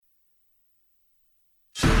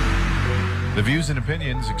The views and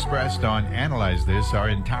opinions expressed on Analyze This are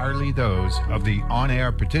entirely those of the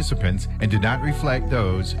on-air participants and do not reflect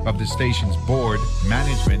those of the station's board,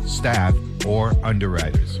 management, staff, or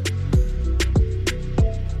underwriters.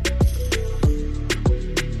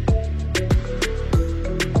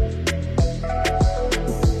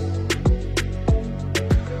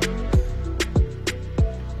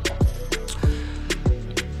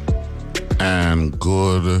 And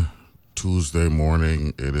good Tuesday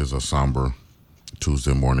morning. It is a somber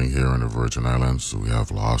Tuesday morning here in the Virgin Islands. We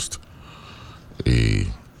have lost a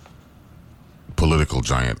political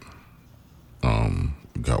giant.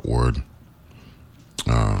 Got word.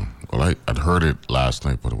 I'd heard it last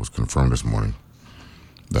night, but it was confirmed this morning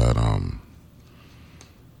that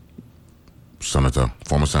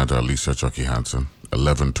former Senator Alicia Chucky Hansen,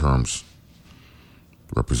 11 terms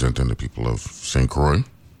representing the people of St. Croix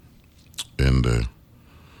in the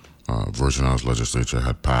Virgin Islands legislature,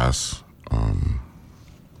 had passed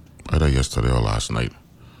either yesterday or last night.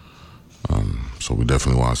 So we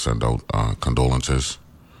definitely want to send out condolences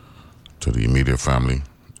to the immediate family,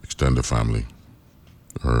 extended family,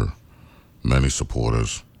 her many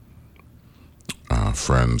supporters,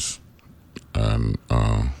 friends, and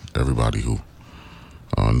everybody who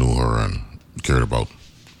knew her and cared about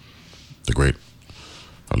the great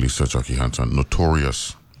Alicia Chucky Hansen,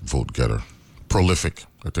 notorious vote getter, prolific.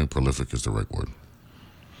 I think prolific is the right word.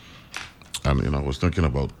 And, I was thinking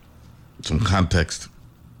about some context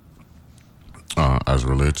as it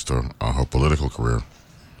relates to her political career.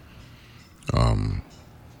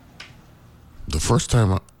 The first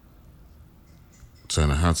time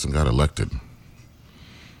Senator Hansen got elected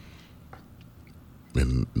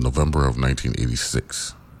in November of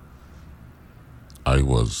 1986, I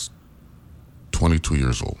was 22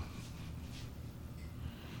 years old.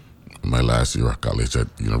 My last year of college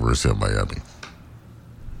at the University of Miami.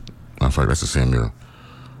 In fact, that's the same year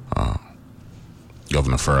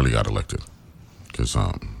Governor Farrington got elected, because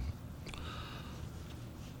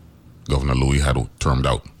Governor Louis had termed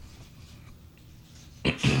out.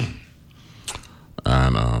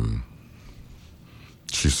 And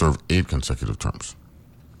she served 8 consecutive terms.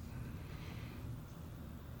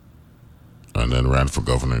 And then ran for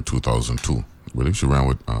governor in 2002. I believe she ran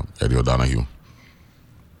with Eddie O'Donoghue.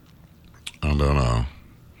 And then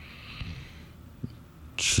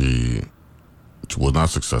she was not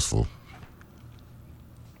successful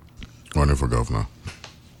running for governor.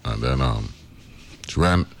 And then she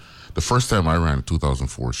ran, the first time I ran in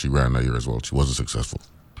 2004, she ran that year as well. She wasn't successful.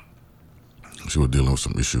 She was dealing with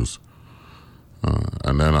some issues.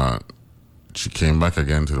 And then she came back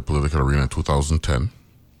again to the political arena in 2010.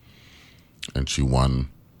 And she won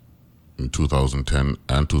in 2010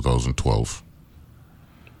 and 2012.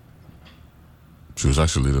 She was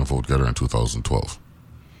actually leading vote getter in 2012.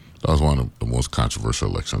 That was one of the most controversial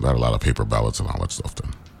elections. I had a lot of paper ballots and all that stuff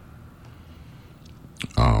then.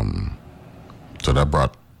 So that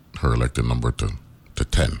brought her elected number to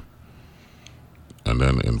 10. And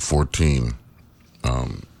then in 14,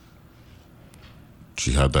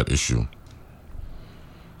 she had that issue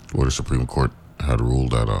where the Supreme Court had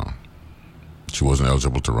ruled that she wasn't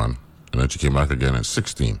eligible to run. And then she came back again in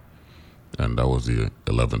 16. And that was the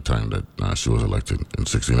 11th time that she was elected. In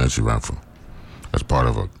 16, and she ran for as part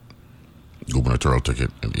of a gubernatorial ticket.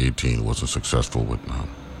 In 18, wasn't successful with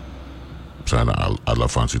Senator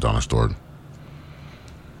Alfonso Donna Stewart.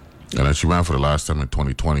 And then she ran for the last time in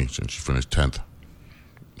 2020, and she finished 10th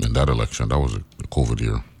in that election. That was a COVID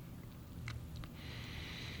year.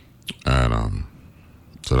 And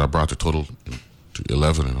so that brought the total to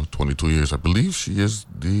 11, 22 years. I believe she is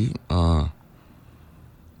the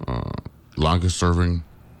longest serving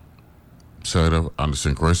senator on the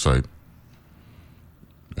St. Croix side.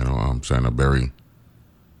 Senator Berry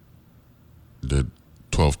did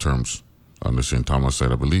 12 terms on the St. Thomas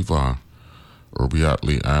side. I believe Irby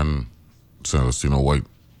Atley and Senator Steno White,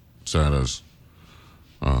 senators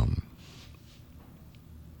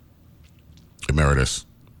emeritus,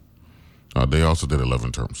 they also did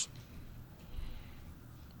 11 terms.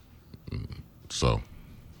 So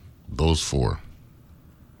those 4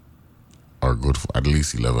 are good for at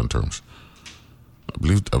least 11 terms. I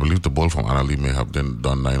believe the bull from Annalee may have done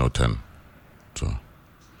 9 or 10.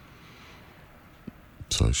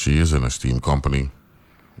 So she is an esteemed company.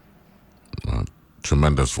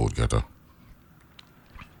 Tremendous vote getter.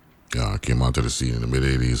 Came onto the scene in the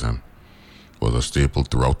mid-'80s and was a staple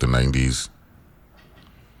throughout the 90s.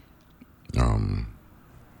 I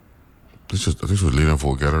think she was leading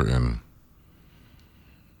vote getter in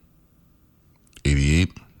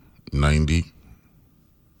 88, 90,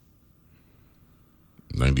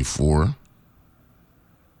 94,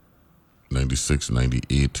 96,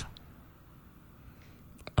 98,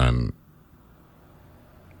 and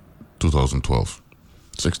 2012.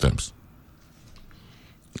 6 times.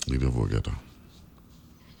 We didn't forget that.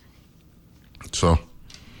 So,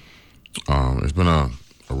 it's been a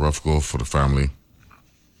rough go for the family.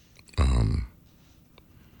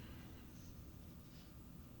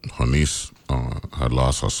 Her niece had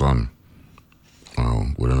lost her son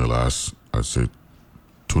within the last, I'd say,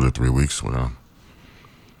 2 to 3 weeks. And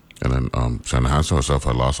then Senator Hansen herself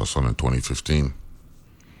had lost her son in 2015.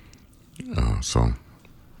 And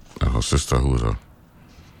her sister, who was a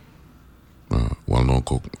well-known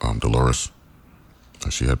cook, Dolores,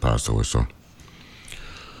 she had passed away. So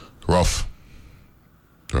rough.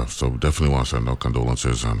 So definitely want to send out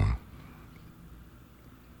condolences and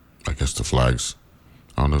I guess the flags.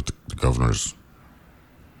 I don't know if the governor's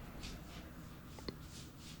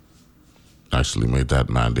actually made that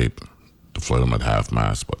mandate to fly them at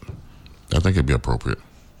half-mast, but I think it'd be appropriate.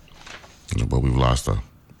 But we've lost a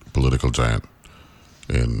political giant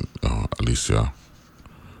in Alicia,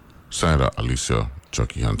 Senator Alicia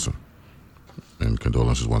Chucky Hansen. And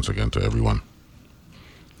condolences once again to everyone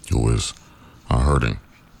who is hurting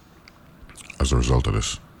as a result of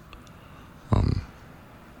this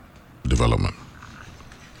development.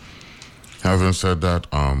 Having said that,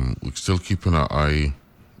 we're still keeping an eye.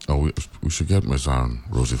 We should get Ms.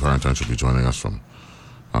 Rosie Farrington. She'll be joining us from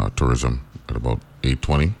tourism at about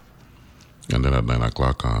 8:20. And then at 9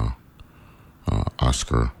 o'clock,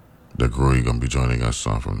 Oscar DeGruy going to be joining us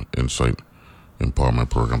from Insight Empowerment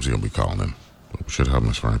Programs. He's going to be calling in. We should have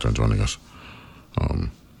Ms. Farrington joining us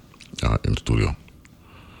in the studio.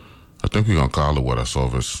 I think we're going to call the weather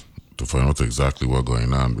service to find out exactly what's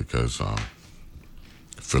going on because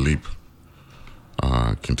Phillippe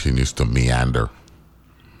continues to meander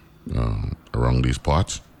around these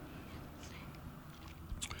parts.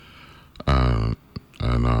 And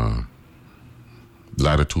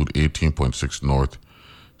latitude 18.6 north,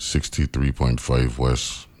 63.5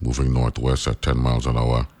 west, moving northwest at 10 miles an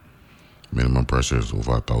hour. Minimum pressure is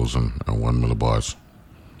over 1,001 millibars.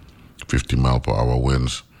 50 mile per hour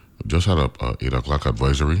winds. Just had a 8 o'clock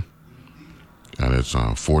advisory, and it's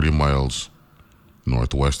 40 miles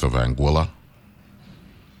northwest of Anguilla,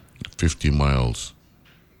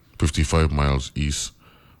 55 miles east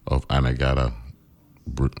of Anegada,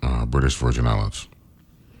 British Virgin Islands.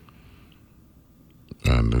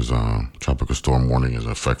 And there's a tropical storm warning is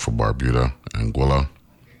in effect for Barbuda, Anguilla,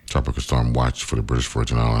 tropical storm watch for the British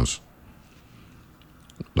Virgin Islands.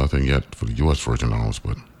 Nothing yet for the U.S. Virgin Islands,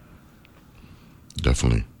 but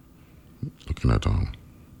definitely looking at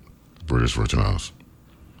British Virgin Islands.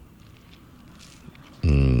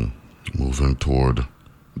 Moving toward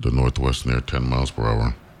the northwest near 10 miles per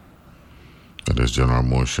hour. And this general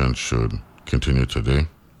motion should continue today.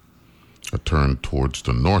 A turn towards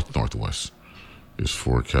the northwest is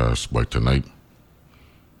forecast by tonight,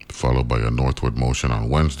 followed by a northward motion on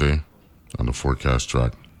Wednesday on the forecast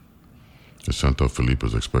track. The center of Phillippe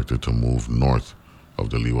is expected to move north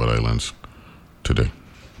of the Leeward Islands today.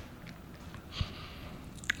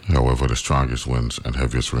 However, the strongest winds and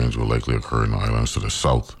heaviest rains will likely occur in the islands to the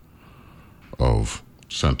south of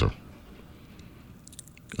center.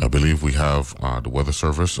 I believe we have the weather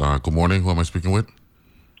service. Good morning. Who am I speaking with?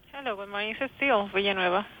 Hello, good morning. Cecile,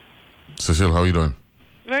 Villanueva. Cecile, how are you doing?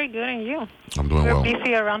 Very good, and you? I'm doing well. We're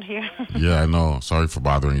busy around here. Yeah, I know. Sorry for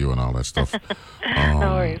bothering you and all that stuff.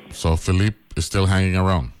 No worries. So Phillippe is still hanging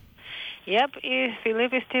around? Yep,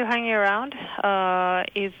 Phillippe is still hanging around.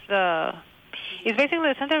 It's basically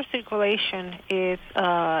the center of circulation is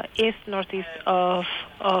northeast of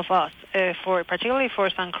us. Particularly for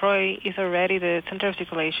St. Croix, is already the center of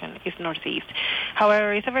circulation is northeast.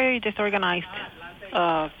 However, it's a very disorganized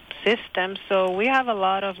system, so we have a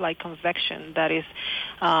lot of convection that is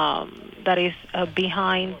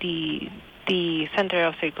behind the center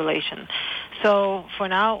of circulation. So for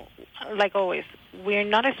now, like always, we're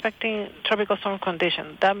not expecting tropical storm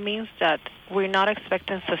conditions. That means that we're not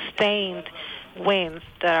expecting sustained winds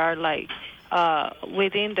that are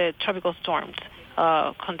within the tropical storms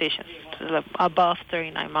conditions, above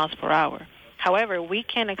 39 miles per hour. However, we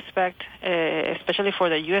can expect, especially for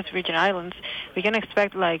the U.S. Virgin Islands, we can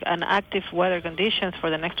expect an active weather conditions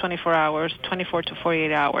for the next 24 hours, 24 to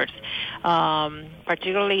 48 hours,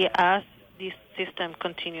 particularly as this system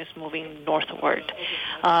continues moving northward.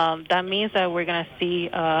 That means that we're going to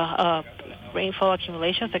see rainfall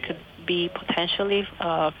accumulations that could be potentially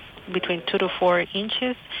between 2 to 4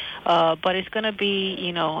 inches, but it's going to be,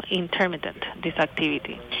 intermittent, this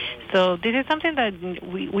activity. So this is something that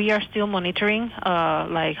we are still monitoring,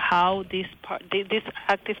 like how this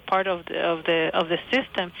active part of the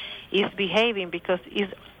system is behaving, because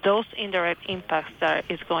it's those indirect impacts that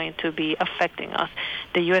is going to be affecting us,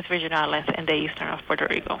 the U.S. Virgin Islands and the eastern of Puerto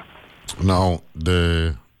Rico. Now,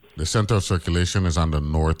 the center of circulation is on the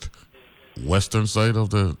northwestern side of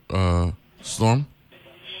the storm?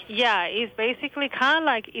 Yeah, it's basically kind of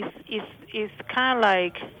like it's kind of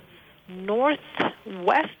like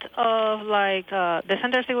northwest of like the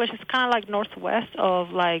center of circulation is kind of like northwest of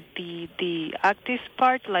like the active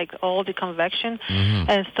part, like all the convection,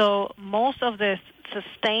 and so most of the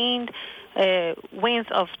sustained winds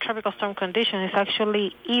of tropical storm condition is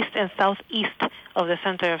actually east and southeast of the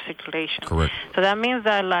center of circulation. Correct. So that means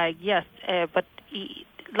that like yes, but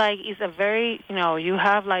like it's a very, you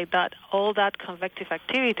have like that, all that convective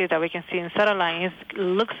activity that we can see in satellite. It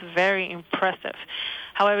looks very impressive.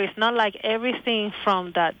 However, it's not like everything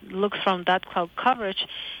from that looks from that cloud coverage.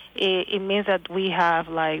 It means that we have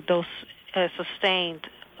like those sustained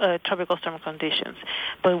tropical storm conditions.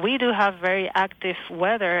 But we do have very active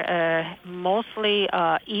weather, mostly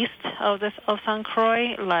east of St.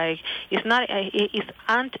 Croix. Like it's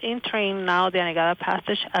entering now the Anegada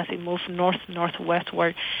Passage as it moves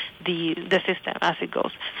northwestward the system as it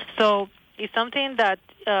goes. So it's something that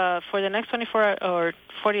for the next 24 or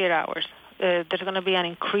 48 hours, there's going to be an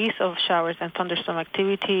increase of showers and thunderstorm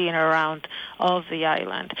activity in around of the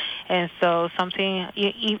island. And so something,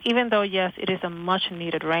 even though, yes, it is a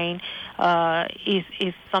much-needed rain,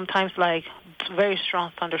 is sometimes like very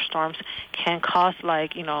strong thunderstorms can cause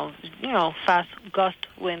like, fast gust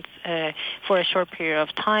winds for a short period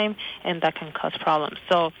of time, and that can cause problems.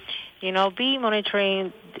 So, be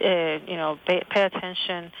monitoring, pay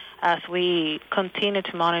attention as we continue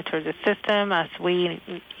to monitor the system, as we,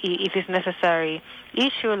 if it's necessary,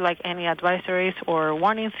 issue like any advisories or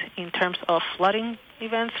warnings in terms of flooding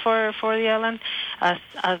events for the island as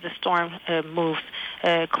the storm moves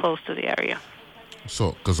close to the area.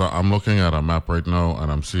 So, because I'm looking at a map right now,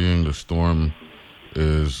 and I'm seeing the storm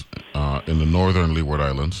is in the northern Leeward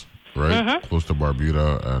Islands, right? Close to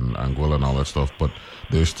Barbuda and Anguilla and all that stuff, but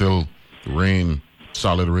there's still rain,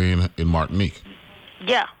 solid rain in Martinique.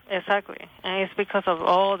 Yeah, exactly. And it's because of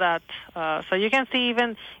all that. So you can see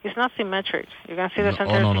even, it's not symmetric. You can see the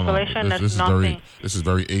center of circulation. This is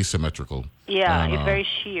very asymmetrical. Yeah, and, it's very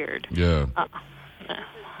sheared. Yeah.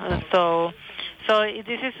 So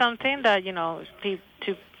this is something that,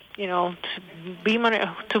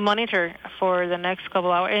 to monitor for the next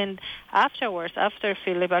couple hours. And afterwards, after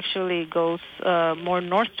Phillippe actually goes more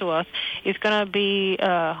north to us, it's going to be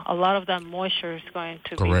a lot of that moisture is going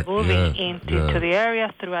to be moving into the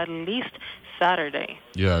area through at least Saturday.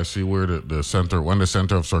 Yeah, I see where the center, when the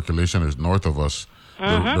center of circulation is north of us,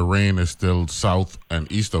 the rain is still south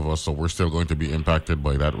and east of us, so we're still going to be impacted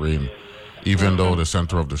by that rain, even though the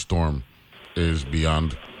center of the storm is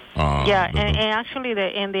beyond. And actually,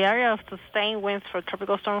 in the area of sustained winds for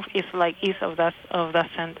tropical storms is like east of that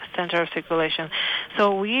center of circulation.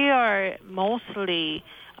 So we are mostly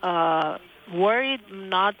worried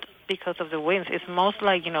not because of the winds. It's most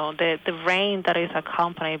like the rain that is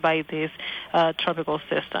accompanied by these tropical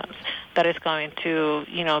systems that is going to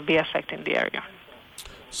be affecting the area.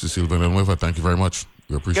 Cecile Villanueva, thank you very much.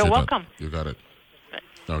 We appreciate that. You're welcome. You got it.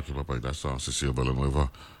 Okay, bye-bye. That's Cecile Villanueva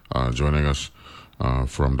joining us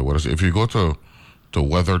from the weather. If you go to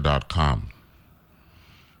weather.com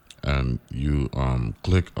and you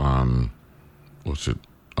click on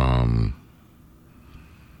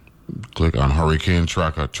click on hurricane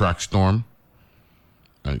track storm,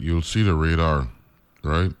 and you'll see the radar,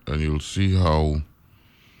 right? And you'll see how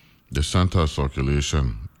the center of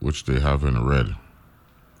circulation, which they have in red,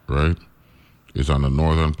 right, is on the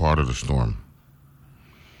northern part of the storm.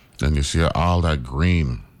 Then you see all that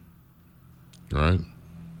green, right,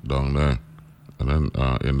 down there. And then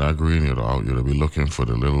in that green, you'll be looking for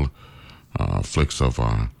the little flicks of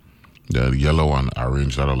the yellow and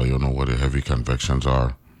orange that'll let you know what the heavy convections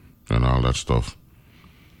are and all that stuff.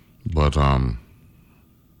 But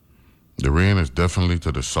the rain is definitely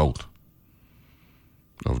to the south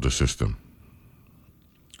of the system,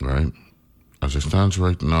 right? As it stands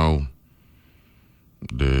right now,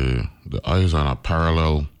 the eye is on a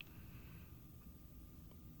parallel,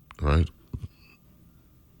 right?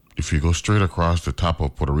 If you go straight across the top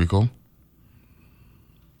of Puerto Rico,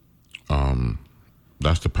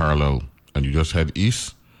 that's the parallel, and you just head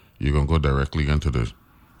east, you're going to go directly into the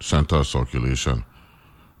center of circulation.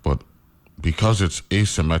 But because it's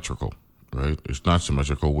asymmetrical, right? It's not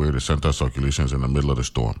symmetrical where the center of circulation is in the middle of the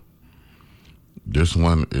storm. This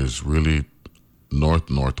one is really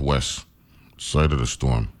northwest side of the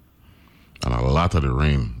storm. and a lot of the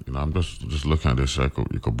rain. I'm just looking at this.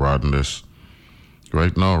 You could broaden this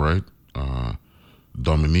right now, right?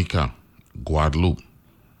 Dominica, Guadeloupe,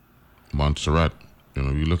 Montserrat.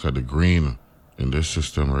 You look at the green in this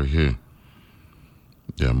system right here.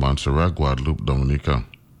 Yeah, Montserrat, Guadeloupe, Dominica,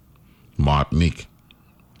 Martinique,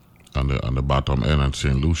 on the bottom end, and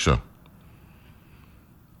St. Lucia.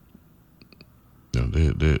 Yeah,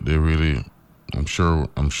 they really. I'm sure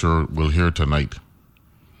we'll hear tonight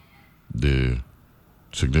the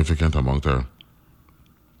significant amount of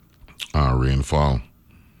rainfall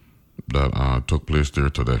that took place there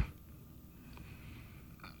today.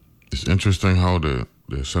 It's interesting how the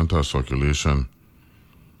center of circulation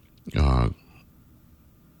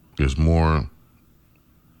is more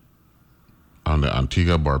on the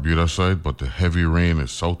Antigua Barbuda side, but the heavy rain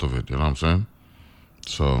is south of it. You know what I'm saying?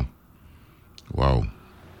 So, wow,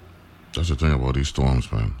 that's the thing about these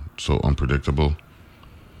storms, man. So unpredictable.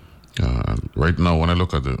 Right now, when I'm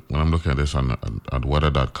looking at this at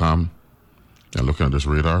weather.com and looking at this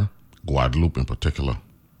radar, Guadeloupe in particular,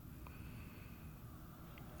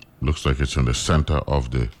 looks like it's in the center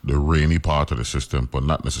of the rainy part of the system, but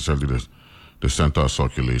not necessarily the center of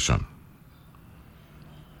circulation.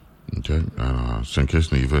 Okay, and St.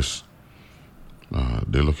 Kitts Nevis,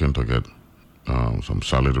 they're looking to get some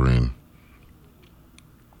solid rain.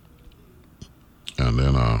 And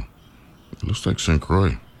then it looks like St.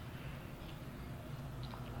 Croix.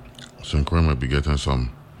 St. Croix might be getting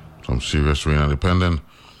some serious rain. And depending,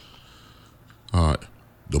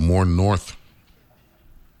 the more north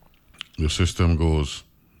the system goes,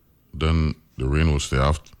 then the rain will stay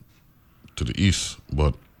off to the east.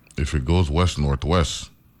 But if it goes west-northwest,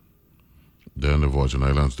 then the Virgin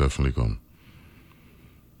Islands definitely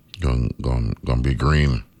gonna be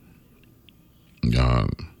green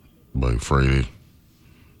by Friday,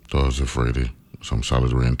 Thursday, Friday. Some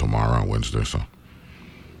solid rain tomorrow and Wednesday. So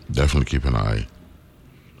definitely keep an eye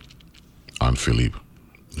on Phillippe,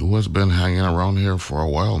 who has been hanging around here for a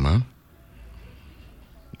while, man.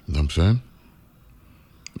 You know what I'm saying?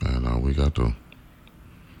 And we got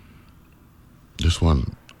this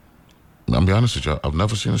one. I'll be honest with you, I've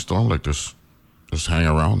never seen a storm like this just hang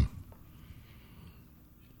around.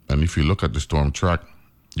 And if you look at the storm track,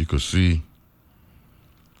 you could see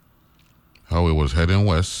how it was heading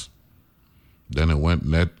west. Then it went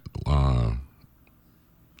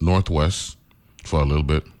northwest for a little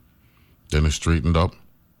bit. Then it straightened up,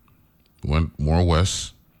 went more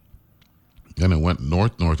west. Then it went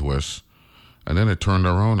northwest, and then it turned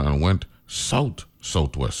around and went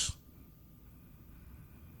southwest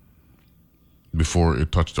before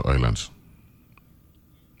it touched the islands.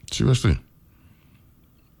 Seriously.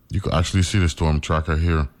 You could actually see the storm tracker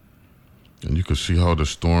here, and you could see how the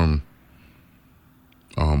storm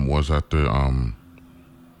was at the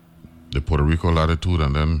Puerto Rico latitude,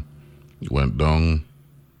 and then went down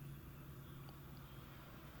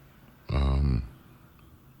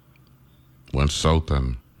went south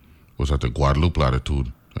and was at the Guadeloupe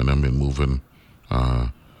latitude, and then been moving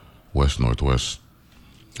west-northwest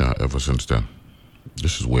ever since then.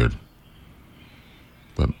 This is weird.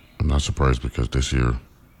 But I'm not surprised, because this year,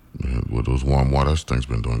 with those warm waters, things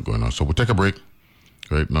been going on. So we'll take a break.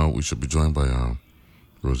 Right now, we should be joined by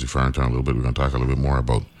Rosie Farrington a little bit. We're going to talk a little bit more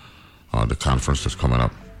about the conference that's coming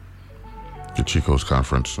up, the Chico's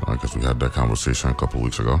conference, because we had that conversation a couple of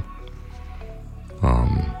weeks ago.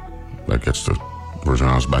 That gets the Virgin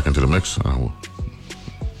Islands back into the mix. We'll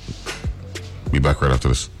be back right after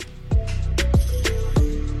this.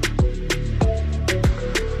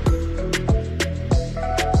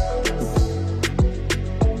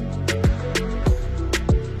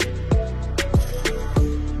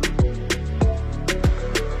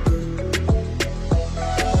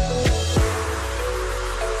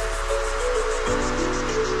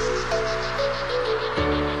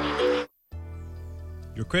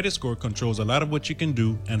 Credit Score controls a lot of what you can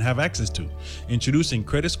do and have access to. Introducing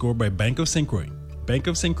Credit Score by Bank of St. Croix. Bank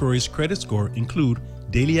of St. Croix's Credit Score include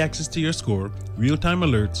daily access to your score, real-time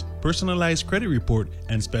alerts, personalized credit report,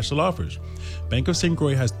 and special offers. Bank of St.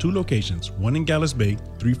 Croix has 2 locations, one in Gallows Bay,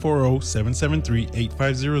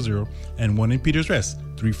 340-773-8500, and one in Peters Rest,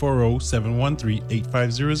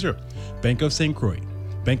 340-713-8500. Bank of St. Croix,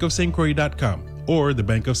 bankofstcroix.com, or the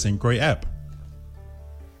Bank of St. Croix app.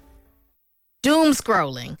 Doom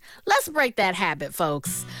scrolling. Let's break that habit,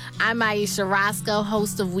 folks. I'm Aisha Roscoe,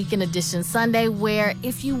 host of Weekend Edition Sunday, where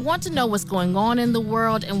if you want to know what's going on in the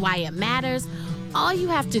world and why it matters, all you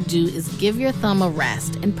have to do is give your thumb a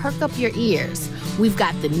rest and perk up your ears. We've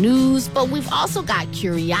got the news, but we've also got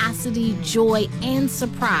curiosity, joy, and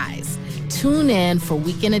surprise. Tune in for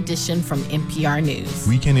Weekend Edition from NPR News.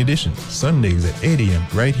 Weekend Edition, Sundays at 8 a.m.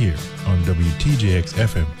 right here on WTJX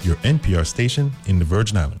FM, your NPR station in the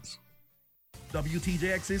Virgin Islands.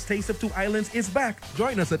 WTJX's Taste of Two Islands is back.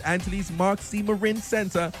 Join us at Antilles Mark C. Marin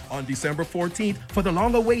Center on December 14th for the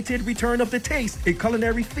long-awaited return of the Taste, a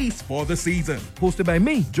culinary feast for the season. Hosted by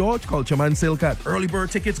me, George Culturman Silcat. Early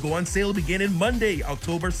bird tickets go on sale beginning Monday,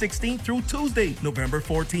 October 16th through Tuesday, November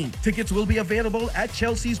 14th. Tickets will be available at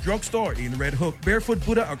Chelsea's Drugstore in Red Hook, Barefoot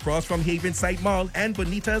Buddha across from Haven Site Mall, and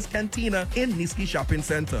Bonita's Cantina in Niski Shopping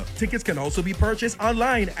Center. Tickets can also be purchased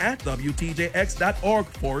online at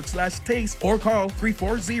WTJX.org/taste or call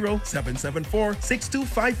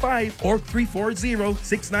 340-774-6255 or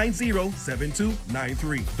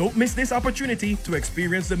 340-690-7293. Don't miss this opportunity to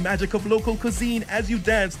experience the magic of local cuisine as you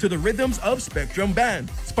dance to the rhythms of Spectrum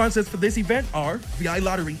Band. Sponsors for this event are VI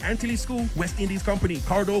Lottery, Antilles School, West Indies Company,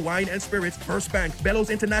 Cardo Wine and Spirits, First Bank,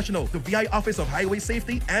 Bellows International, the VI Office of Highway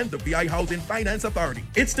Safety, and the VI Housing Finance Authority.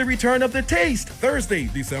 It's the return of the Taste, Thursday,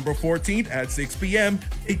 December 14th at 6 p.m.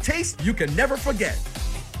 A taste you can never forget.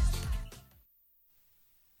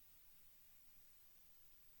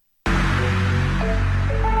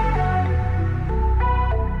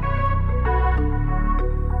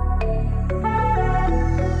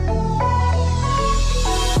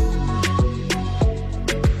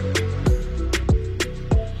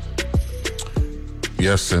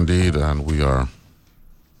 Yes, indeed, and we are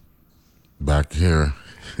back here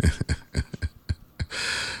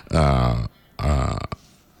and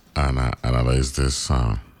analyze this.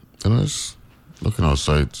 It's looking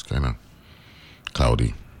outside, it's kind of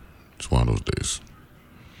cloudy. It's one of those days.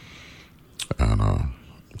 And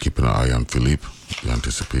keeping an eye on Phillippe. We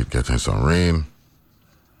anticipate getting some rain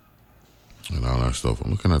and all that stuff. I'm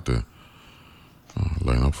looking at the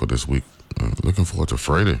lineup for this week. Looking forward to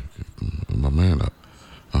Friday. My man,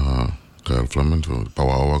 Kyle Fleming, to the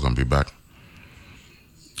Power Hour, gonna be back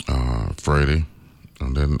Friday,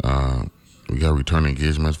 and then we got return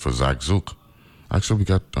engagement for Zach Zook. Actually, we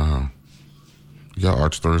got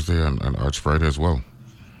Arch Thursday and Arch Friday as well.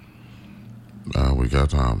 We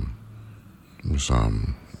got Miss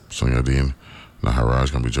Sonia Dean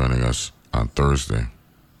Naharaj gonna be joining us on Thursday.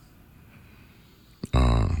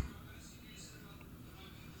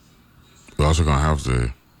 We're also gonna have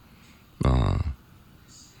the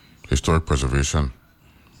historic preservation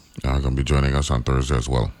going to be joining us on Thursday as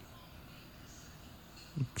well.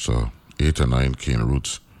 So 8 to 9 Cane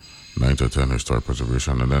Roots, 9 to 10 historic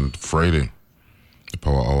preservation, and then Friday the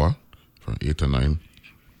Power Hour from 8 to 9,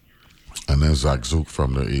 and then Zach Zook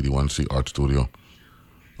from the 81C Art Studio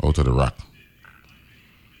out of the rack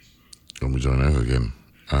going to be joining us again.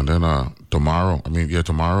 And then tomorrow I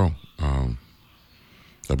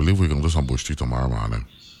believe we can do some Bush Tea tomorrow morning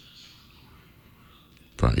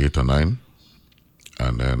from 8 to 9.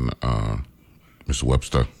 And then Mr.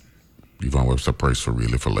 Webster, Yvonne Webster Price for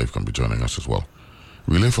Relay for Life can be joining us as well.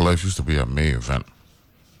 Relay for Life used to be a May event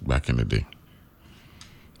back in the day.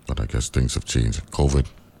 But I guess things have changed. COVID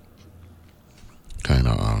kind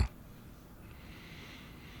of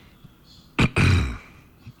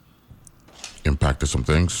impacted some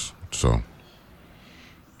things. So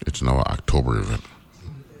it's now an October event.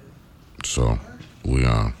 So we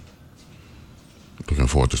are looking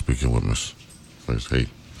forward to speaking with Miss. Hey,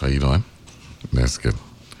 how you doing? That's good.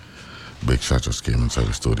 Big Shot just came inside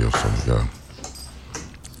the studio, so we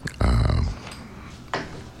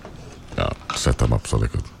got set them up so they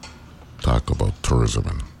could talk about tourism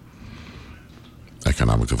and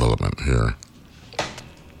economic development here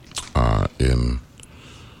in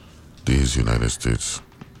these United States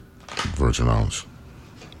Virgin Islands.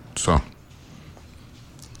 So,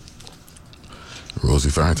 Rosie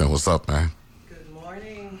Farrington, what's up, man?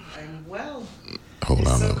 Hold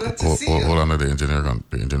on, hold on. The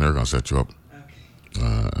engineer gonna set you up. Okay.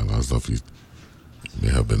 And all stuff. You may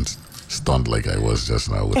have been stunned like I was just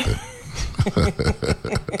now with it.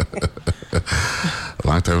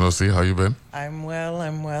 Long time no see. How you been? I'm well.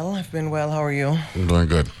 I've been well. How are you? I'm doing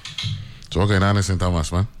good. So okay, now in St.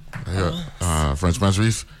 Thomas, man. Frenchman's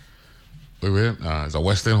Reef. Wait. Is a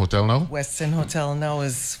Westin Hotel now? Westin Hotel now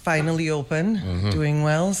is finally open, doing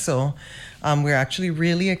well. So we're actually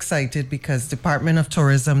really excited because Department of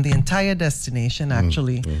Tourism, the entire destination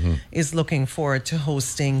actually, is looking forward to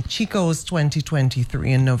hosting Chico's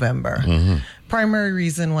 2023 in November. Primary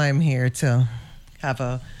reason why I'm here to have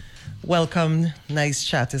a welcome, nice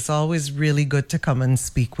chat. It's always really good to come and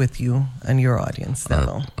speak with you and your audience,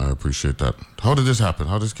 Neville. I appreciate that. How did this happen?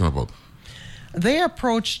 How did this come about? They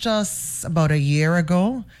approached us about a year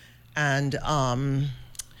ago, and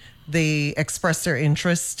they expressed their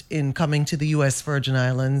interest in coming to the U.S. Virgin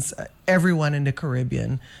Islands. Everyone in the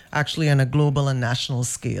Caribbean, actually on a global and national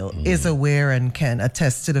scale, is aware and can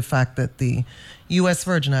attest to the fact that the U.S.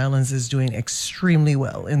 Virgin Islands is doing extremely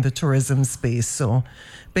well in the tourism space. So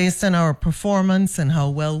based on our performance and how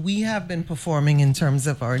well we have been performing in terms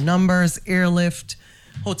of our numbers, airlift,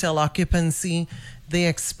 hotel occupancy, they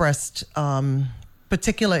expressed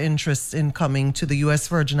particular interest in coming to the U.S.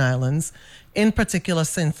 Virgin Islands, in particular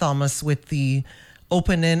St. Thomas, with the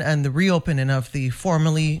opening and the reopening of the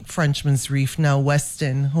formerly Frenchman's Reef, now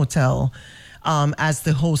Westin Hotel, as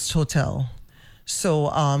the host hotel.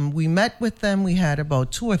 So we met with them. We had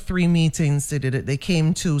about 2 or 3 meetings. They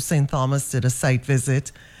came to St. Thomas, did a site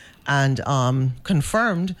visit, and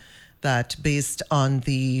confirmed that based on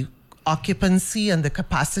the occupancy and the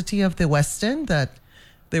capacity of the Westin, that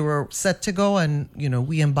they were set to go, and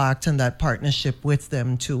we embarked on that partnership with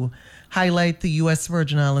them to highlight the U.S.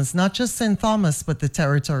 Virgin Islands, not just St. Thomas, but the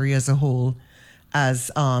territory as a whole, as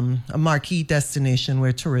a marquee destination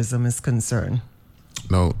where tourism is concerned.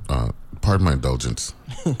 No, pardon my indulgence.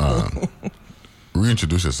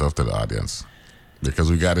 Reintroduce yourself to the audience, because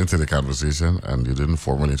we got into the conversation and you didn't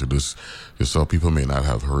formally introduce yourself. People may not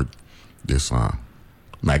have heard this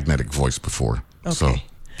magnetic voice before. Okay. So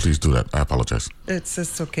please do that. I apologize.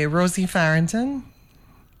 It's okay. Rosie Farrington,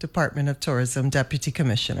 Department of Tourism, Deputy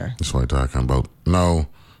Commissioner. That's what I'm talking about. Now,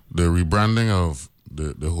 the rebranding of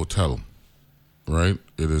the hotel, right?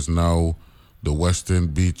 It is now the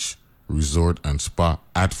Westin Beach Resort and Spa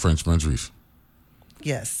at Frenchman's Reef.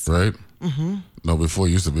 Yes. Right? Mm-hmm. No, before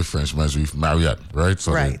it used to be Frenchman's Reef Marriott, right?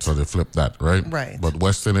 So right. They flipped that, right? Right. But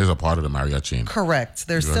Westin is a part of the Marriott chain. Correct.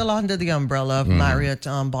 They're still under the umbrella of Marriott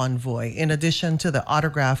Bonvoy, in addition to the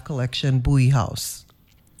Autograph Collection Bowie House.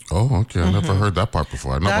 Oh, okay. I never heard that part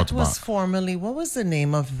before. I know about That was formerly, what was the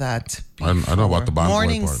name of that I know about the Bonvoy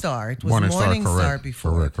Morning part. Star. It was Morning Star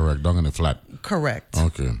before. Correct. Down in the flat. Correct.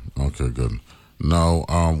 Okay, good.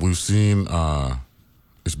 Now, we've seen,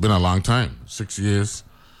 it's been a long time, 6 years,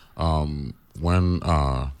 when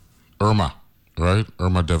Irma, right?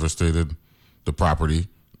 Irma devastated the property,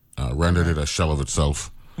 rendered it a shell of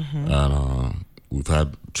itself. And we've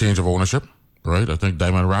had change of ownership, right? I think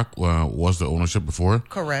Diamond Rock was the ownership before.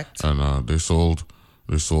 Correct. And they sold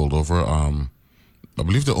over. I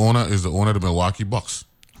believe the owner is the owner of the Milwaukee Bucks,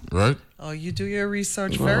 right? Oh, you do your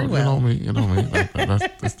research very well. You know me.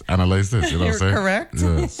 Let's analyze this, you know what I'm saying? Correct.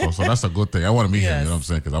 Yeah, so that's a good thing. I want to meet him, you know what I'm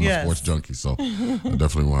saying? Because I'm a sports junkie, so I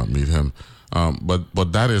definitely want to meet him.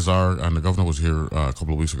 But that is and the governor was here a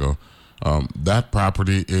couple of weeks ago. That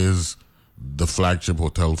property is the flagship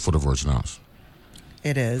hotel for the Virgin Islands.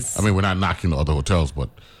 It is. I mean, we're not knocking the other hotels,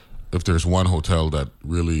 but if there's one hotel that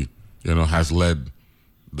really, has led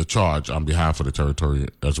the charge on behalf of the territory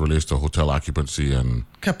as it relates to hotel occupancy and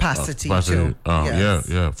capacity too.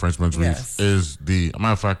 Yeah. Frenchman's Reef is the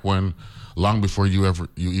matter of fact, when long before you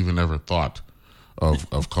even ever thought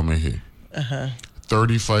of coming here.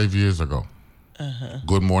 35 years ago,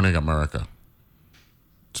 Good Morning America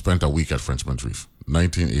spent a week at Frenchman's Reef,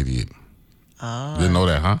 1988. Didn't know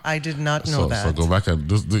that, huh? I did not know that. So go back and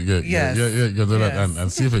do that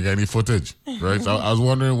and see if we get any footage, right? So I was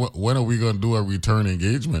wondering when are we going to do a return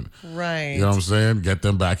engagement? Right. You know what I'm saying? Get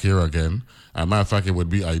them back here again. As a matter of fact, it would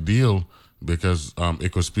be ideal because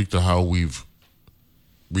it could speak to how we've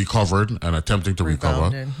recovered and attempting to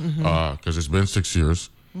recover because it's been 6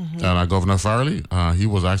 years. And Governor Farley, he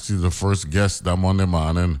was actually the first guest that Monday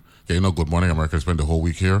morning. Good Morning America spent the whole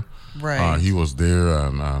week here. Right. He was there,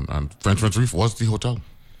 and Frenchman's Reef was the hotel. You know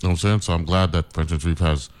what I'm saying? So I'm glad that Frenchman's Reef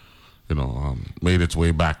has, made its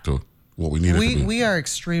way back to what we needed to be. We are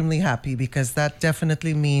extremely happy because that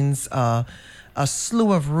definitely means a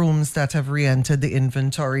slew of rooms that have re-entered the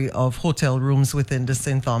inventory of hotel rooms within the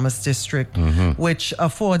St. Thomas district, which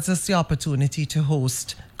affords us the opportunity to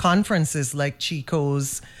host conferences like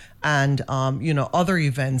Chico's and other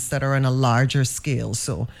events that are on a larger scale.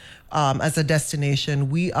 So as a destination,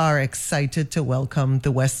 we are excited to welcome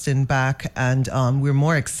the Westin back, and we're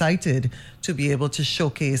more excited to be able to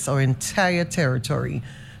showcase our entire territory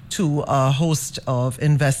to a host of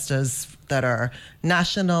investors that are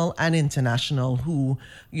national and international who,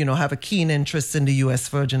 have a keen interest in the U.S.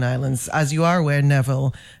 Virgin Islands. As you are aware,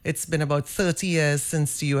 Neville, it's been about 30 years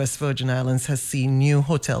since the U.S. Virgin Islands has seen new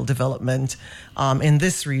hotel development in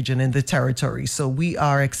this region, in the territory. So we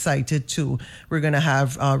are excited too. We're going to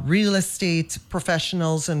have real estate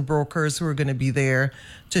professionals and brokers who are going to be there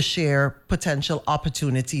to share potential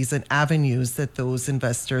opportunities and avenues that those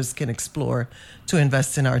investors can explore to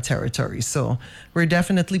invest in our territory. So we're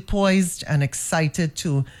definitely poised and excited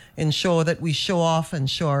to ensure that we show off and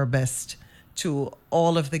show our best to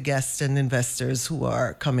all of the guests and investors who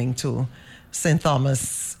are coming to St.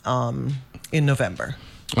 Thomas in November.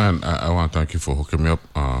 And I want to thank you for hooking me up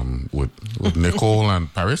with Nicole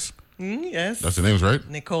and Paris. Yes, that's the names, right?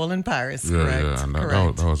 Nicole and Paris. Yeah, correct. yeah, and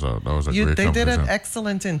correct. that was a great They did an conversation.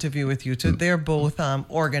 excellent interview with you too. They're both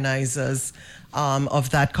organizers of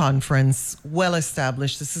that conference, well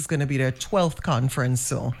established. This is going to be their 12th conference,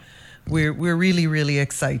 so we're really, really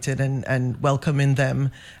excited and welcoming them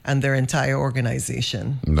and their entire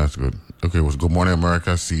organization. That's good. Okay, it was Good Morning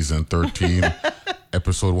America, season 13,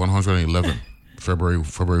 episode 111, February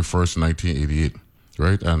 1st, 1988.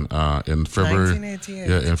 Right, and in February,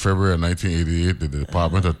 1988. in February of 1988, the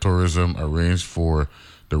Department of Tourism arranged for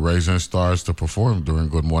the Rising Stars to perform during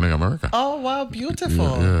Good Morning America. Oh wow,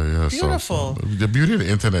 beautiful! Yeah. Beautiful. So the beauty of the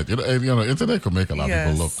internet, internet can make a lot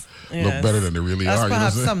of people look better than they really That's are.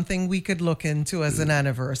 perhaps something we could look into as an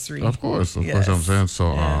anniversary. Of course, I'm saying.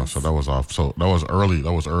 So, so that was off. So that was early.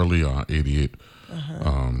 88.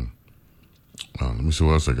 Let me see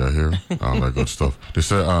what else I got here. That good stuff. They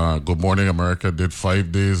said Good Morning America did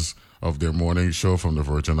 5 days of their morning show from the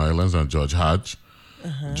Virgin Islands, and Judge Hodge,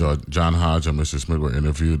 John Hodge and Mrs. Smith were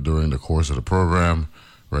interviewed during the course of the program.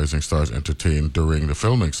 Rising Stars entertained during the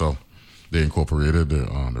filming, so they incorporated the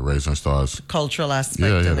Rising Stars cultural aspect.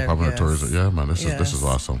 Yeah, the Department of Tourism. Yeah, man, this is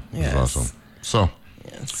awesome. This is awesome. So,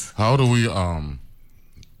 how do we? Well,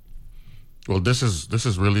 this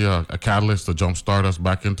is really a catalyst to jumpstart us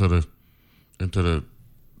back into the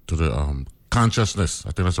consciousness.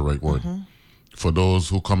 I think that's the right word for those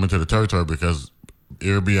who come into the territory, because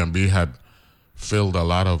Airbnb had filled a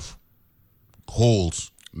lot of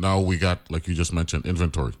holes. Now we got, like you just mentioned,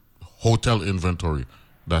 inventory, hotel inventory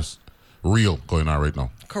that's real going on right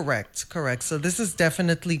now. Correct. So this is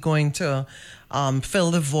definitely going to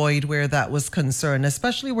fill the void where that was concerned,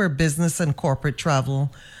 especially where business and corporate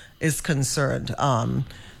travel is concerned.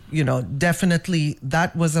 Definitely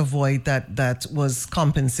that was a void that was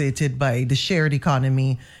compensated by the shared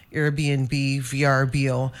economy, Airbnb,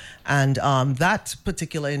 VRBO, and that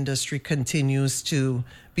particular industry continues to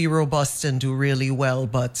be robust and do really well.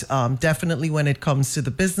 But definitely when it comes to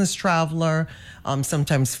the business traveler,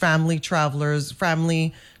 sometimes family travel, those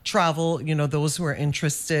who are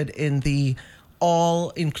interested in the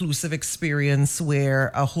all-inclusive experience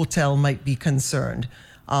where a hotel might be concerned.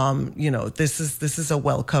 This is a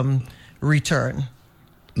welcome return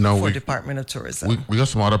for Department of Tourism. We got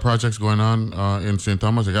some other projects going on in St.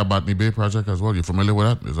 Thomas. I got Botany Bay project as well. You familiar with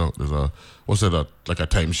that? There's a what's it, like a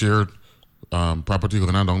timeshare property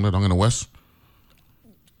going on down in the west?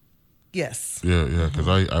 Yes. Yeah, because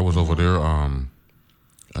I was over there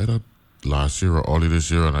either last year or early this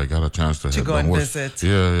year, and I got a chance to head go and visit.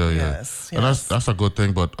 Yeah. Yes. And that's a good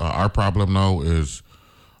thing, but our problem now is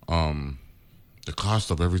the cost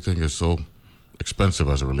of everything is so expensive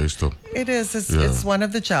as it relates to. It is. It's one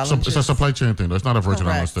of the challenges. It's a supply chain thing. That's not a Virgin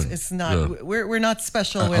Islands thing. It's not. Yeah. We're not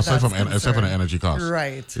special with aside that. from the energy costs.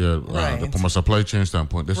 Right. Yeah. Right. From a supply chain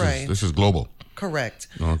standpoint, this is global. Correct.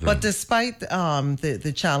 Okay. But despite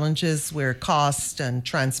the challenges where cost and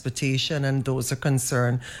transportation and those are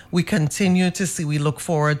concerned, we look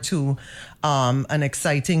forward to an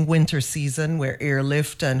exciting winter season where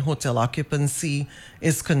airlift and hotel occupancy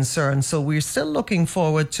is concerned. So we're still looking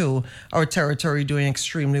forward to our territory doing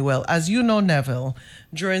extremely well. As you know, Neville,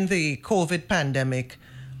 during the COVID pandemic,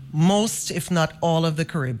 most, if not all, of the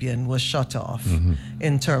Caribbean was shut off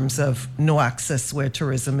in terms of no access where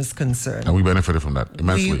tourism is concerned. And we benefited from that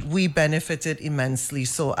immensely. We benefited immensely.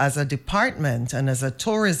 So as a department and as a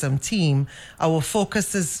tourism team, our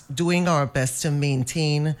focus is doing our best to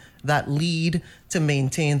maintain that lead, to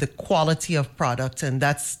maintain the quality of product. And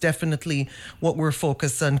that's definitely what we're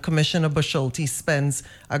focused on. Commissioner Boschulte spends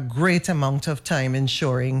a great amount of time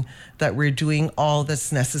ensuring that we're doing all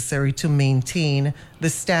that's necessary to maintain the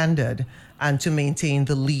standard and to maintain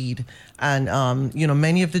the lead. And,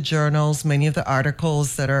 many of the journals, many of the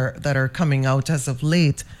articles that are coming out as of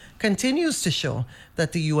late continues to show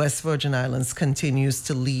that the U.S. Virgin Islands continues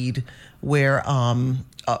to lead where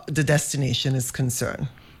the destination is concerned.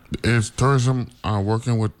 Is tourism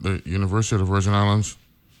working with the University of the Virgin Islands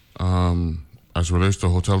as it relates to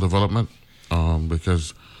hotel development?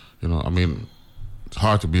 Because, it's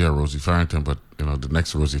hard to be at Rosie Farrington, but, the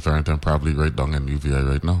next Rosie Farrington probably right down in UVI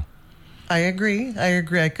right now. I agree.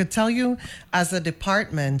 I could tell you, as a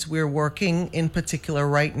department, we're working in particular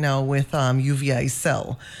right now with UVI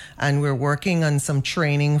Cell, and we're working on some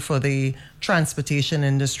training for the transportation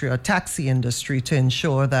industry or taxi industry to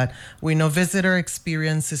ensure that we know visitor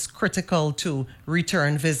experience is critical to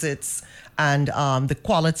return visits and the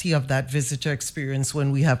quality of that visitor experience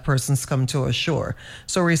when we have persons come to our shore.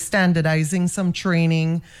 So we're standardizing some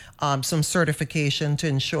training, some certification to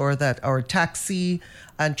ensure that our taxi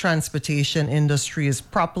and transportation industry is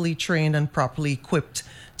properly trained and properly equipped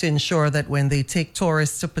to ensure that when they take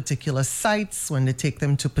tourists to particular sites, when they take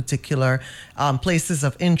them to particular places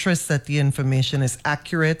of interest, that the information is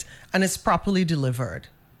accurate and is properly delivered.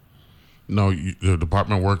 No, the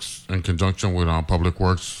department works in conjunction with Public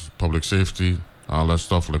Works, Public Safety, all that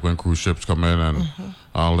stuff, like when cruise ships come in and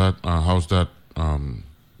all that. How's that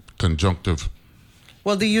conjunctive?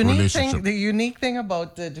 Well, the unique thing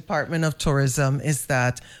about the Department of Tourism is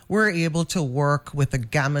that we're able to work with a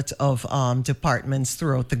gamut of departments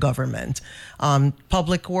throughout the government.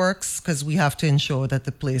 Public Works, because we have to ensure that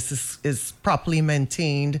the place is properly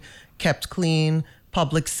maintained, kept clean.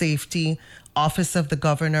 Public Safety, Office of the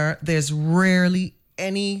Governor. There's rarely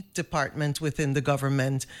any department within the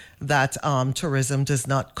government that tourism does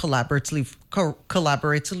not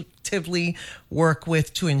collaboratively work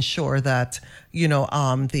with to ensure that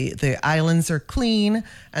the islands are clean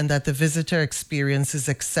and that the visitor experience is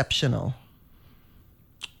exceptional.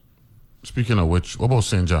 Speaking of which, what about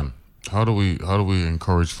St. John? How do we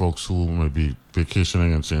encourage folks who may be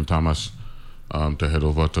vacationing in St. Thomas to head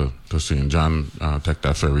over to St. John, take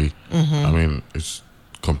that ferry? I mean, it's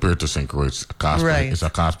compared to St. Croix, it's a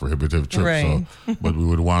cost prohibitive trip. Right. So, but we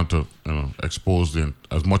would want to expose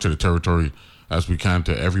as much of the territory as we can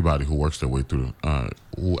to everybody who works their way through,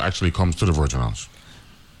 who actually comes to the Virgin Islands.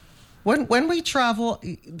 When we travel,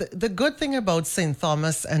 the good thing about St.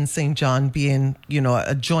 Thomas and St. John being,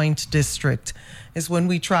 a joint district is when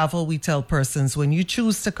we travel, we tell persons, when you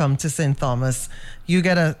choose to come to St. Thomas, you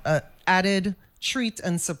get a added treat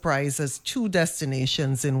and surprise as two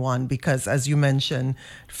destinations in one, because as you mentioned,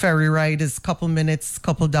 ferry ride is a couple minutes,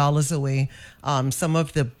 couple dollars away. Some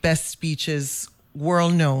of the best beaches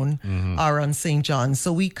world known are on St. John.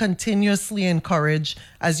 So we continuously encourage,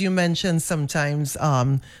 as you mentioned, sometimes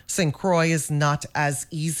St. Croix is not as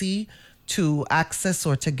easy to access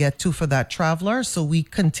or to get to for that traveler. So we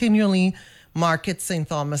continually market St.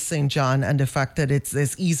 Thomas, St. John, and the fact that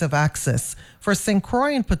there's ease of access. For St.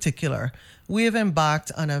 Croix in particular, we have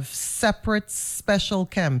embarked on a separate special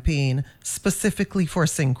campaign specifically for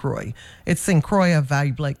St. Croix. It's St. Croix a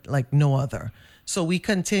vibe like no other. So we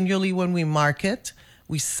continually, when we market,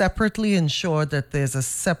 we separately ensure that there's a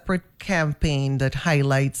separate campaign that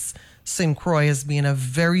highlights St. Croix as being a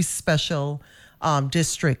very special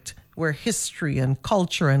district where history and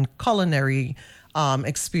culture and culinary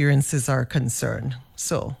experiences are concerned.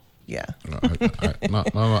 So, yeah.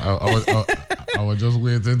 I was just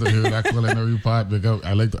waiting to hear that culinary part, because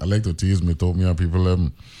I like to tease me, told me and people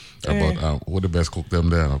about what the best cook them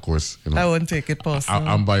there. And of course, I wouldn't take it personal.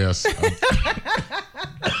 I'm biased.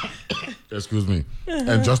 Excuse me,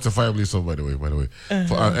 and justifiably so. By the way.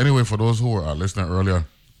 Anyway, for those who were listening earlier,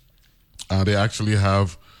 they actually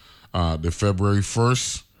have the February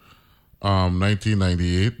 1st,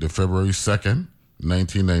 1998, the February 2nd,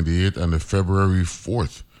 1998, and the February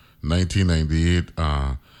 4th, 1998.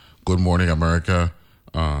 Good Morning America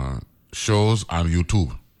shows on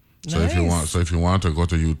YouTube. So Nice. if you want to go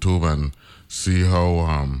to YouTube and see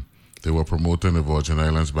how they were promoting the Virgin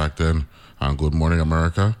Islands back then on Good Morning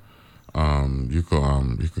America, you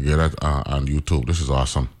could get it on YouTube. This is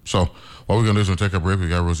awesome. So what we're gonna do is we'll take a break. We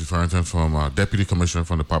got Rosie Farrington from Deputy Commissioner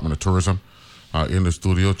from the Department of Tourism in the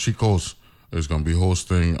studio. Chico's is gonna be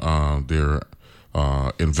hosting their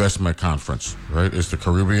investment conference. Right, it's the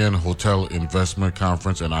Caribbean Hotel Investment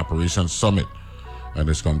Conference and Operations Summit, and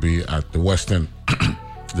it's gonna be at the Westin.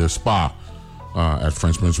 The spa at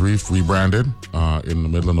Frenchman's Reef, rebranded in the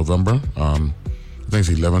middle of November. I think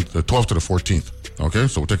it's the 12th to the 14th. Okay,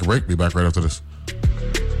 so we'll take a break. Be back right after this.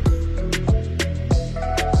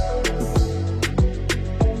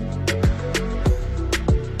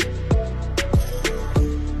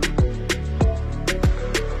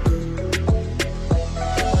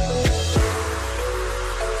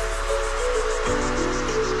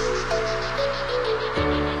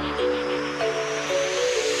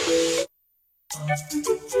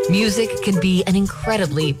 Music can be an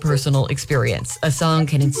incredibly personal experience. A song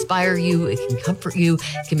can inspire you, it can comfort you,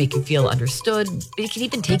 it can make you feel understood, it can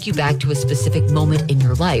even take you back to a specific moment in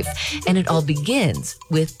your life. And it all begins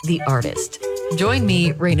with the artist. Join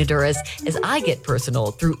me, Raina Duras, as I get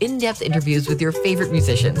personal through in-depth interviews with your favorite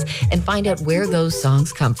musicians and find out where those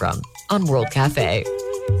songs come from on World Cafe.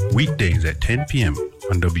 Weekdays at 10 p.m.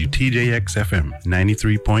 on WTJX FM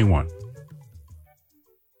 93.1.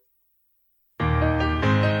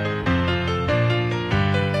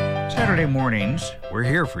 Saturday mornings, we're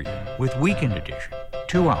here for you with Weekend Edition.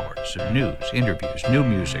 2 hours of news, interviews, new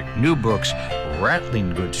music, new books,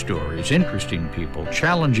 rattling good stories, interesting people,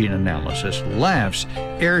 challenging analysis, laughs,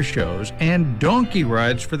 air shows, and donkey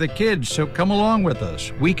rides for the kids. So come along with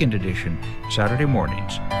us. Weekend Edition, Saturday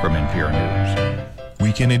mornings from NPR News.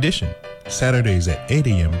 Weekend Edition, Saturdays at 8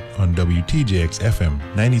 a.m. on WTJX FM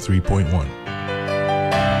 93.1.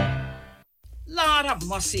 Lord have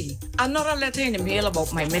mercy. Another letter in the mail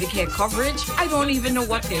about my Medicare coverage? I don't even know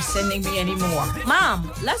what they're sending me anymore.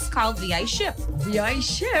 Mom, let's call VI Ship. VI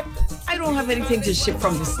Ship? I don't have anything to ship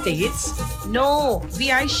from the States. No,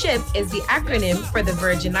 VI Ship is the acronym for the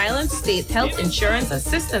Virgin Islands State Health Insurance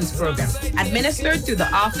Assistance Program, administered through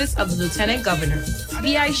the Office of the Lieutenant Governor.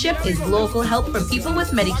 VI Ship is local help for people with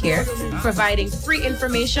Medicare, providing free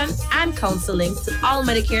information and counseling to all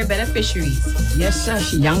Medicare beneficiaries. Yes, sir,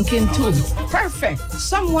 Yankin too. Perfect.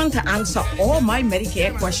 Someone to answer all my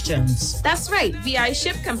Medicare questions. That's right. VI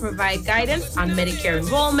Ship can provide guidance on Medicare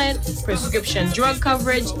enrollment, prescription drug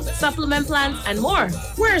coverage, supplement plans, and more.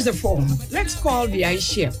 Where's the phone? Let's call VI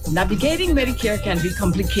Ship. Navigating Medicare can be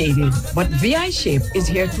complicated, but VI Ship is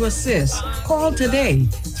here to assist. Call today,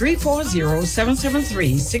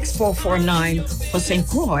 340-773-6449 for St.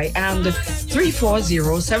 Croix and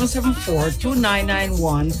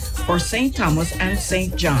 340-774-2991 for St. Thomas and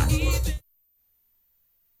St. John.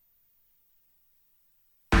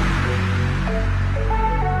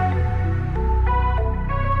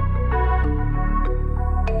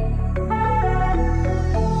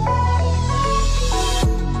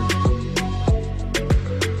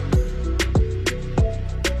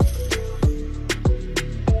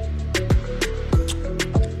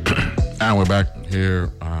 And we're back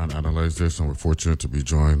here on Analyze This, and we're fortunate to be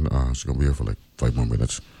joined. She's going to be here for like 5 more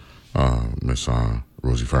minutes. Miss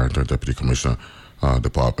Rosie Farrington, Deputy Commissioner,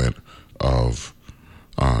 Department of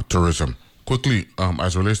Tourism. Quickly,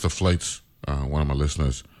 as it relates to flights, one of my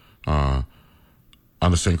listeners, on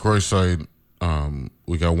the St. Croix side,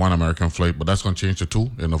 we got one American flight, but that's going to change to 2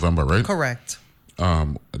 in November, right? Correct.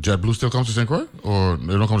 JetBlue still comes to St. Croix? Or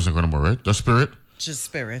they don't come to St. Croix anymore, right? Just Spirit? Just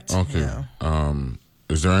Spirit. Okay. Yeah.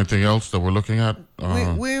 Is there anything else that we're looking at?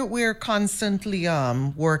 We're constantly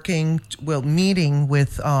meeting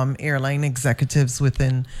with airline executives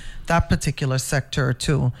within that particular sector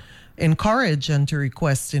to encourage and to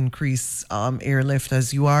request increased airlift.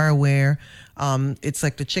 As you are aware, it's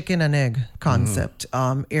like the chicken and egg concept.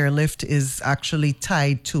 Airlift is actually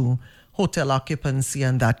tied to hotel occupancy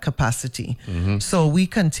and that capacity. So we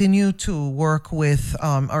continue to work with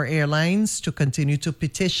our airlines to continue to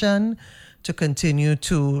petition, to continue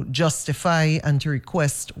to justify and to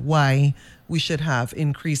request why we should have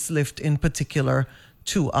increased lift, in particular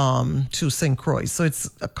to St. Croix. So it's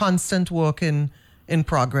a constant work in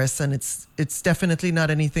progress, and it's definitely not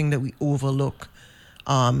anything that we overlook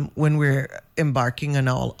when we're embarking on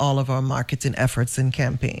all of our marketing efforts and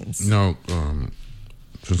campaigns. No,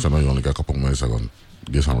 since I know you only got a couple of minutes, I'm going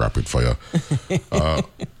to get some rapid fire.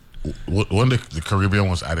 When the Caribbean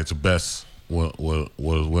was at its best was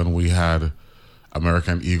when we had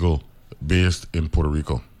American Eagle based in Puerto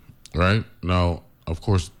Rico, right? Now, of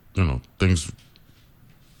course, things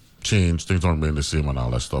change, things don't remain the same and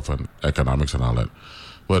all that stuff, and economics and all that.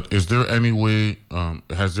 But is there any way,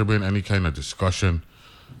 has there been any kind of discussion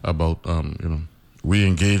about,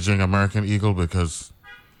 re-engaging American Eagle? Because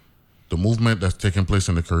the movement that's taking place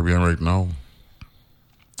in the Caribbean right now,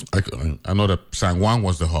 I know that San Juan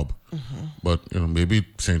was the hub, but maybe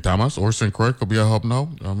St. Thomas or St. Croix could be a hub now.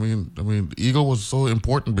 I mean, the Eagle was so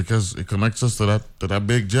important because it connects us to that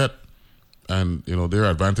big jet, and their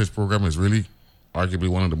Advantage program is really arguably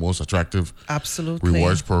one of the most attractive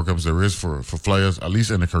rewards programs there is for flyers, at least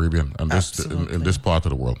in the Caribbean and in this part of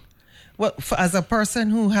the world. Well, as a person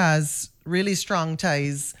who has really strong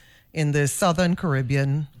ties in the Southern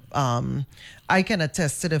Caribbean, I can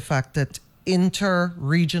attest to the fact that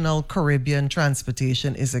inter-regional Caribbean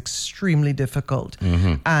transportation is extremely difficult.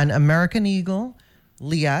 And American Eagle,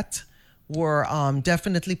 LIAT, were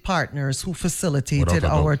definitely partners who facilitated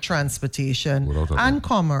our transportation and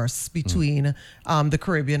commerce between the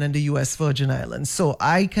Caribbean and the U.S. Virgin Islands. So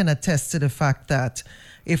I can attest to the fact that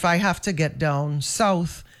if I have to get down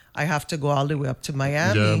south, I have to go all the way up to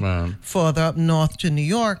Miami, further up north to New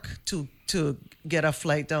York to get a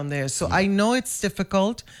flight down there. So I know it's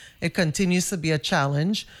difficult. It continues to be a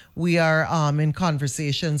challenge. We are in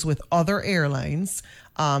conversations with other airlines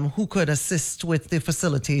who could assist with the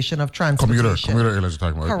facilitation of transportation. Commuter airlines you're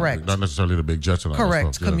talking about. Correct. Not necessarily the big jets and all that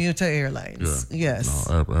Correct. stuff. Commuter airlines. Yeah. Yes.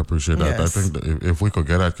 No, I appreciate that. Yes. I think that if we could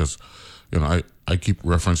get that, because I keep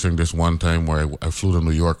referencing this one time where I flew to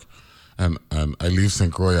New York, And I leave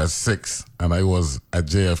St. Croix at 6, and I was at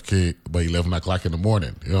JFK by 11 o'clock in the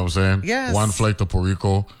morning. You know what I'm saying? Yes. One flight to Puerto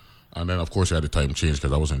Rico, and then, of course, you had the time change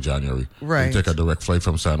because I was in January. Right. You take a direct flight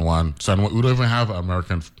from San Juan. We don't even have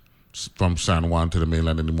American from San Juan to the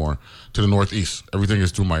mainland anymore, to the northeast. Everything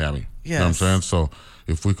is through Miami. Yes. You know what I'm saying? So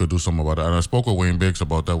if we could do something about that. And I spoke with Wayne Biggs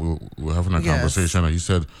about that. We were having a conversation, and he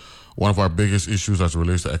said one of our biggest issues as it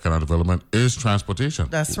relates to economic development is transportation.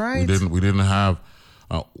 That's right. We didn't have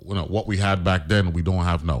what we had back then. We don't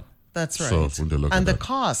have now. That's right. So we need to look and at the that.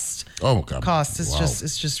 cost. Oh God. Cost is Wow.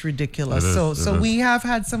 just ridiculous. It is, So it is. we have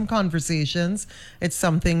had some conversations. It's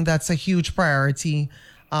something that's a huge priority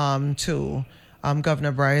to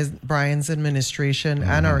Governor Bryan's administration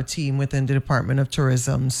and our team within the Department of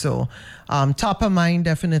Tourism. So top of mind,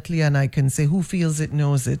 definitely, and I can say who feels it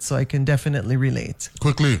knows it, so I can definitely relate.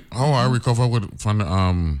 Quickly, how I recover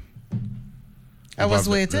from I was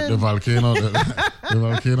waiting. The volcano, the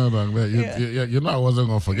volcano down there. You know I wasn't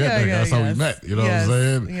gonna forget that. That's how we met. You know what I'm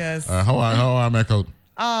saying? Yes. How I make out.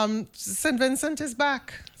 St. Vincent is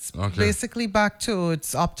back. It's Okay. basically back to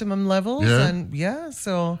its optimum levels. Yeah. And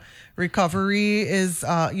so recovery is,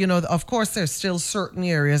 of course, there's still certain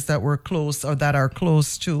areas that were close or that are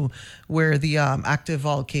close to where the active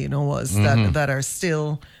volcano was that are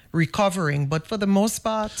still recovering, but for the most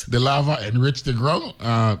part, The lava enriched the ground.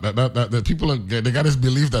 That people they got this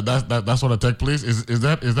belief that's what took place. Is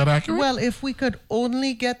that accurate? well, if we could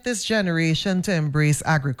only get this generation to embrace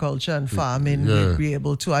agriculture and farming, we'd be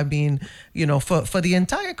able to. I mean, for the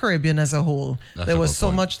entire Caribbean as a whole, there was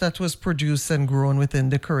so much that was produced and grown within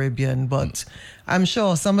the Caribbean, but I'm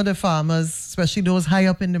sure some of the farmers, especially those high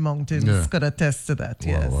up in the mountains, could attest to that.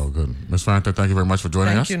 Yes. Well, good. Ms. Farrington, thank you very much for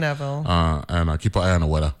joining us. Thank you, Neville. And keep an eye on the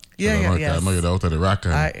weather. Yes. I know you're out of the rack,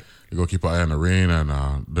 and you go keep an eye on the rain. And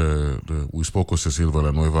we spoke with Cecile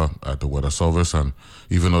Villanueva at the Weather Service, and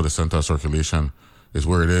even though the center of circulation is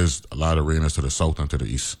where it is, a lot of rain is to the south and to the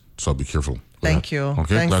east. So be careful. Thank you.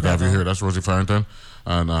 Okay, Thanks, glad to have you Neville. here. That's Rosie Farrington.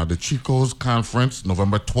 And the Chico's Conference,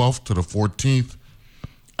 November 12th to the 14th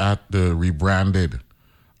at the rebranded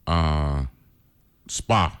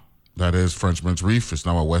spa. That is Frenchman's Reef. It's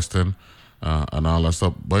now a Westin and all that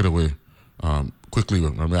stuff. By the way, quickly,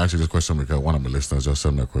 let me ask you this question because one of my listeners just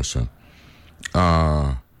sent me a question.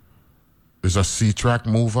 There's a C-Track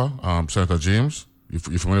mover, Senator James. You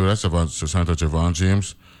familiar with that? Senator Javon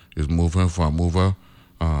James is moving for a mover.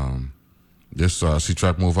 This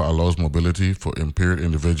C-Track mover allows mobility for impaired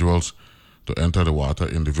individuals to enter the water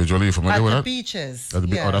individually. You familiar with that? Beaches. Oh,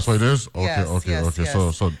 that's what it is? Okay,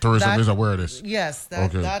 Yes. So tourism is aware of this. Yes,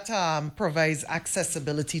 that provides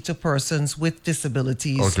accessibility to persons with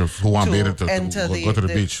disabilities. Okay, who want to enter go to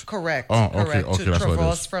the beach. Correct. Oh, correct. okay, To that's what it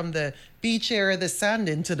traverse is. from the beach area, the sand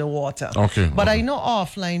into the water. Okay. But I know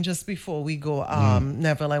offline, just before we go,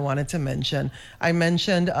 Neville, I wanted to mention,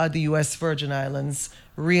 the U.S. Virgin Islands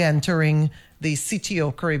re-entering the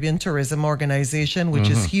CTO, Caribbean Tourism Organization, which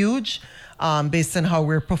is huge. Based on how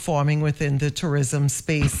we're performing within the tourism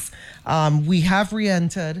space. We have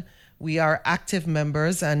re-entered. We are active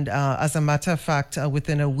members. And as a matter of fact,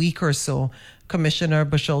 within a week or so, Commissioner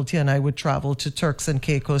Boschulte and I would travel to Turks and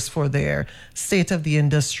Caicos for their State of the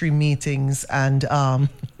Industry meetings. And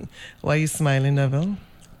why are you smiling, Neville?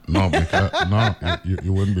 No, because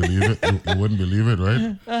you wouldn't believe it. You wouldn't believe it,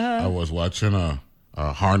 right? I was watching a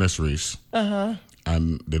harness race.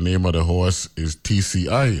 And the name of the horse is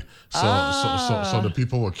TCI. So the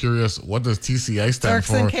people were curious, what does TCI stand Turks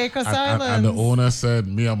for? and Caicos Islands. And the owner said,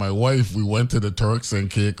 me and my wife, we went to the Turks and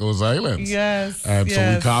Caicos Islands. Yes. And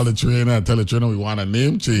so we called the trainer and tell the trainer we want a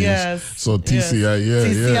name change. Yes. So TCI,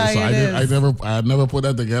 TCI So I had never put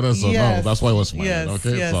that together. So no, that's why I was smiling. Yes,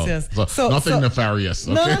 Okay. yes. So nothing nefarious.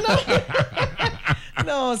 Okay?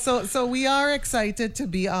 No. So we are excited to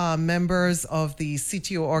be members of the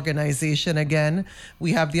CTO organization again.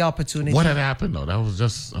 We have the opportunity. What had happened though? That was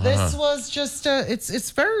just. This was just.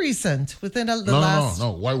 It's very recent. Within the last.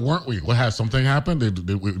 No. Why weren't we? What had something happened?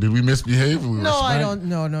 Did we misbehave? I don't.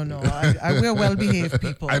 No. We're well-behaved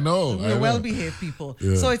people. I know. We're well-behaved people.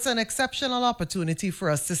 Yeah. So it's an exceptional opportunity for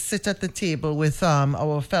us to sit at the table with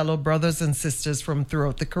our fellow brothers and sisters from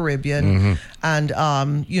throughout the Caribbean,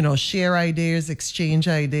 and share ideas, exchange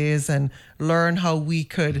ideas, and learn how we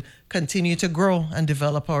could continue to grow and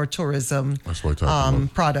develop our tourism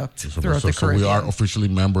product throughout the Caribbean. So we are officially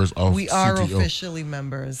members of CTO. We are officially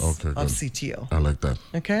members of CTO. I like that.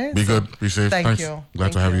 Okay. Be good. Be safe. Thank Thanks. you.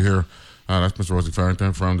 Glad to have you here. That's Ms. Rosie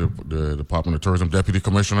Farrington from the Department of Tourism, Deputy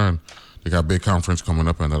Commissioner. And they got a big conference coming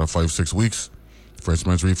up in another 5-6 weeks.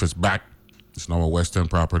 Frenchman's Reef is back. It's now a West End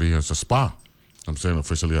property. It's a spa. I'm saying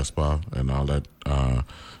officially a spa and all that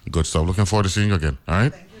good stuff. Looking forward to seeing you again. All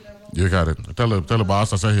right? You got it. Tell the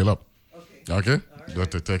boss I say heal up. Okay?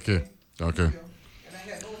 Got to take care. Okay.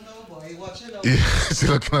 Yeah, see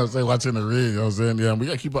what I'm saying? Watching the rain, you know what I'm saying? Yeah, we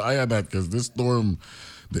got to keep an eye on that because this storm,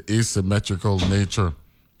 the asymmetrical nature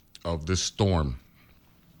of this storm,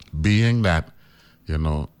 being that, you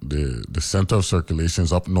know, the center of circulation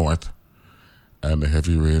is up north and the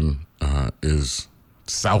heavy rain is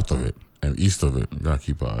south of it and east of it. You got to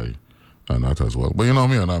keep an eye on that as well. But you know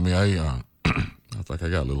me, in fact, I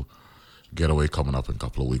got a little getaway coming up in a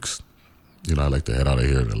couple of weeks. You know, I like to head out of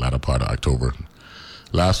here in the latter part of October.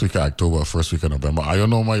 Last week of October, first week of November, I don't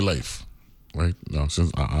know my life, right? You know,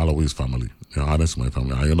 since I always family, you know, honest my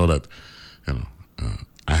family. I know that, you know,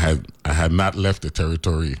 I had not left the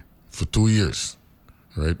territory for 2 years,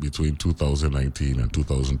 right, between 2019 and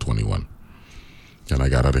 2021, and I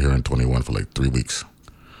got out of here in 21 for like 3 weeks,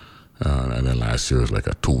 and then last year was like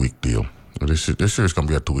a 2-week deal. This year is gonna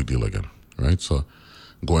be a 2-week deal again, right? So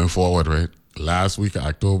going forward, right, last week of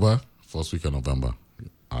October, first week of November,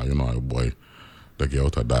 you know, boy. To get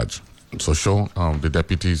out of Dodge. So show the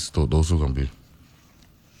deputies, those who can be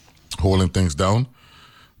holding things down,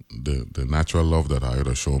 the natural love that I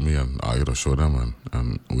to show me and I to show them,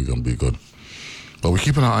 and we're going to be good. But we're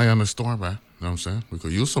keeping an eye on the storm, man. You know what I'm saying? We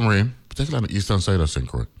could use some rain, particularly on the eastern side of St.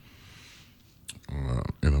 Croix.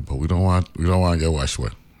 You know, but we don't want to get washed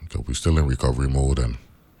wet because we're still in recovery mode, and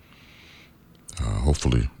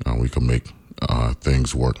hopefully we can make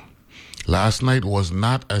things work. Last night was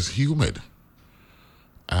not as humid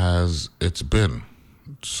as it's been.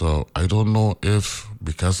 So I don't know if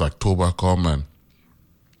because October come and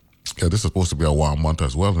this is supposed to be a warm month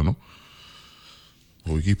as well, you know.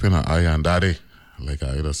 But we're keeping an eye on that, like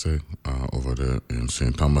I either say over there in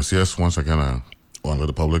St. Thomas. Yes, once again, I want to let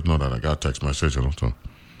the public know that I got a text message, you know. So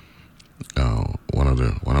one of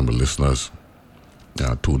the listeners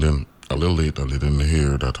tuned in a little late and they didn't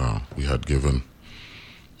hear that we had given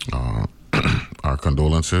our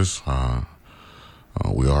condolences.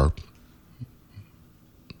 We are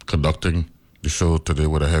conducting the show today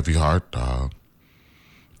with a heavy heart.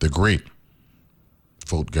 The great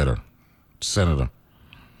vote getter, Senator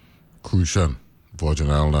Crucian, Virgin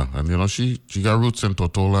Island, and you know she got roots in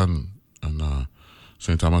Tortola and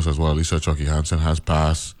St. Thomas as well. Alicia Chucky Hansen has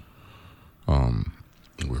passed.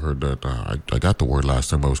 We heard that I got the word last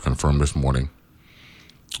time, but it was confirmed this morning,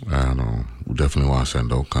 and we definitely want to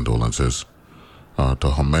send out condolences to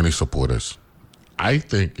her many supporters. I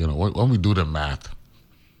think, you know, when we do the math,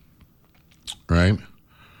 right,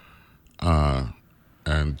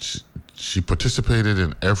 and she participated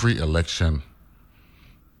in every election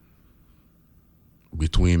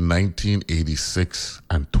between 1986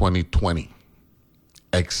 and 2020,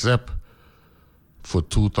 except for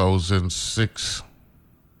 2006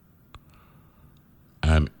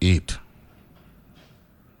 and 8.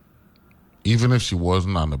 Even if she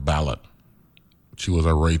wasn't on the ballot, she was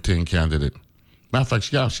a write-in candidate. Matter of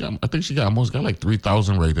fact, I think she almost got like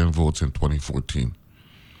 3,000 write-in votes in 2014.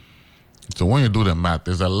 So when you do the math,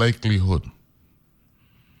 there's a likelihood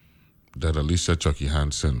that Alicia Chucky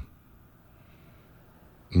Hansen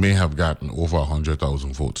may have gotten over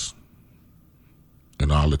 100,000 votes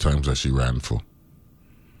in all the times that she ran for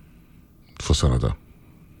senator.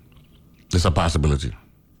 It's a possibility.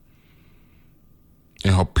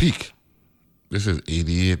 In her peak, this is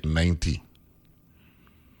 88, 90.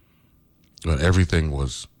 When everything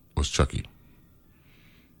was Chucky.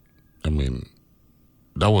 I mean,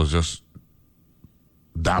 that was just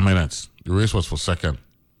dominance. The race was for second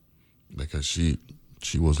because she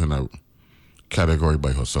was in a category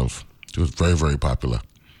by herself. She was very, very popular.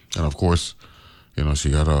 And of course, you know,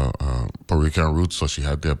 she had a Puerto Rican roots, so she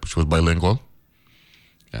was bilingual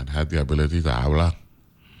and had the ability to habla,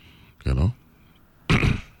 you know.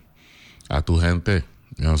 A tu gente,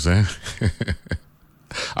 you know what I'm saying?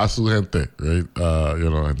 A su gente, right? You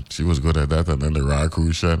know, and she was good at that. And then the raw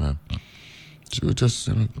crucian, and she was just,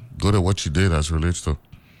 you know, good at what she did as relates to,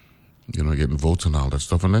 you know, getting votes and all that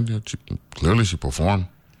stuff. And then clearly she performed,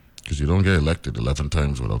 because you don't get elected 11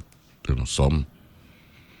 times without, you know, some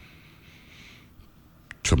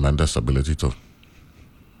tremendous ability to,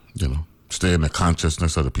 you know, stay in the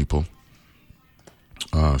consciousness of the people.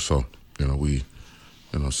 So, you know, we,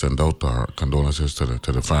 you know, send out our condolences to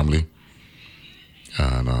the family.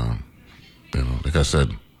 And, you know, like I said,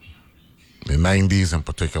 the 90s in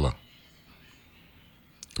particular,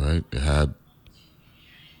 right? They had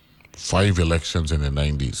 5 elections in the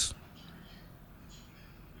 90s.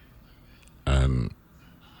 And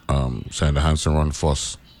Senator Hansen ran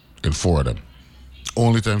first in 4 of them.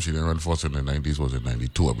 Only time she didn't run first in the 90s was in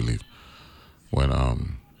 92, I believe, when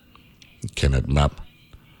Kenneth Mapp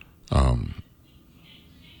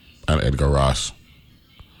and Edgar Ross,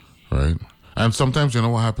 right? And sometimes, you know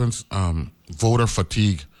what happens? Voter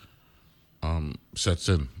fatigue sets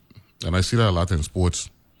in. And I see that a lot in sports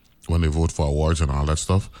when they vote for awards and all that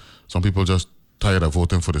stuff. Some people just tired of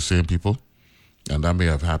voting for the same people. And that may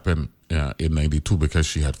have happened in 92 because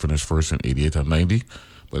she had finished first in 88 and 90.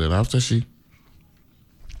 But then after she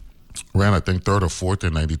ran, I think, third or fourth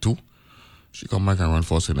in 92, she come back and ran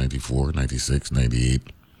first in 94, 96, 98.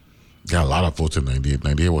 Got a lot of votes in 98.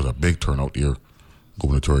 98 was a big turnout year,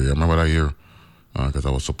 gubernatorial year. I remember that year because I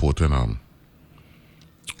was supporting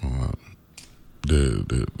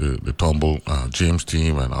the Tumble James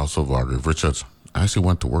team and also Vargas Richards. I actually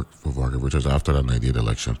went to work for Vargas Richards after that 98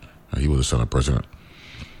 election. He was the Senate president.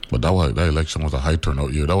 But that election was a high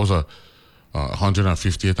turnout year. That was a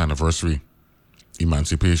 150th anniversary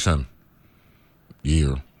emancipation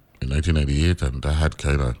year in 1998, and that had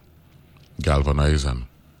kind of galvanized, and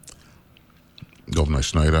Governor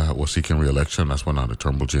Schneider was seeking re-election. That's when the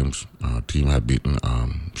Turnbull James team had beaten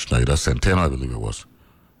Schneider, Centeno, I believe it was,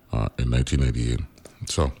 in 1988.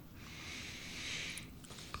 So,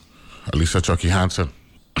 Alicia Chucky Hansen.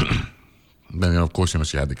 Then, of course,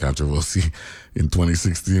 she had the controversy in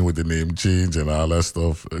 2016 with the name change and all that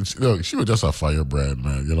stuff. She was just a firebrand,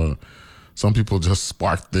 man. Some people just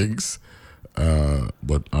spark things,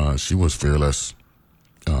 but she was fearless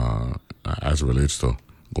as it relates to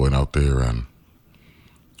going out there and,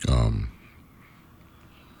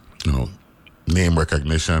 name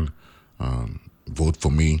recognition, vote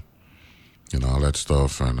for me, all that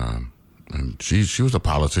stuff. And she was a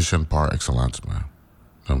politician par excellence, man. You know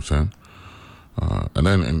what I'm saying? And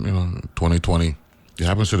then in 2020, it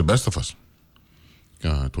happens to the best of us.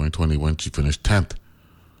 2020, when she finished 10th,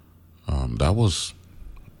 that was,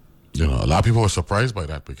 a lot of people were surprised by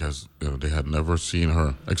that because they had never seen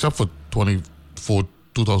her, except for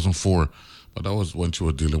 2004, but that was when she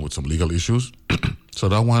was dealing with some legal issues. So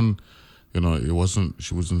that one, she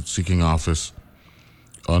wasn't seeking office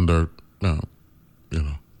under,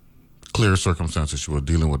 clear circumstances. She was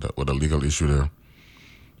dealing with a legal issue there.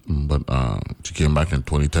 But she came back in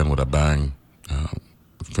 2010 with a bang,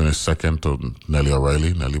 finished second to Nellie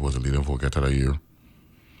O'Reilly. Nellie was the leading vote getter that year.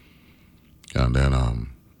 And then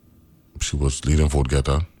she was leading vote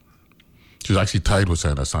getter. She was actually tied with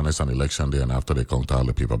Senator Sanders on election day, and after they counted all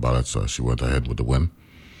the paper ballots, she went ahead with the win.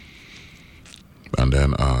 And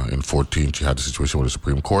then in 14, she had the situation with the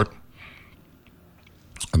Supreme Court.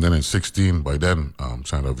 And then in 16, by then,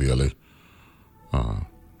 Senator VLA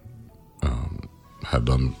had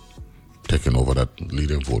taken over that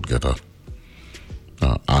leading vote getter,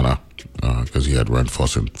 Anna, because he had run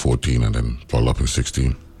first in 14 and then followed up in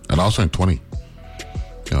 16. And also in 20,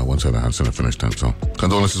 when Senator Hansen had finished 10. So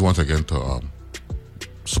condolences once again to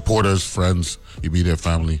supporters, friends, immediate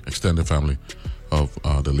family, extended family of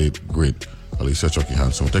the late, great Alicia Chucky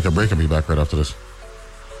Hansen. We'll take a break and be back right after this.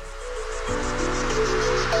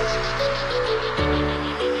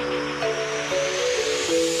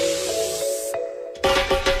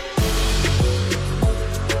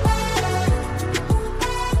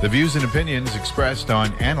 The views and opinions expressed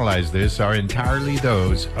on Analyze This are entirely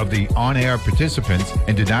those of the on-air participants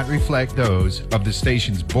and do not reflect those of the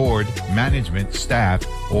station's board, management, staff,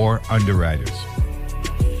 or underwriters.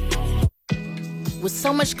 With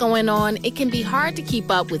so much going on, it can be hard to keep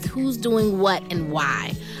up with who's doing what and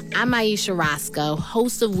why. I'm Aisha Roscoe,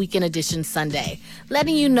 host of Weekend Edition Sunday,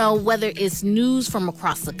 letting you know whether it's news from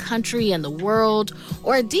across the country and the world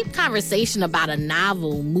or a deep conversation about a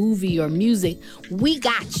novel, movie, or music, we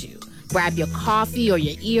got you. Grab your coffee or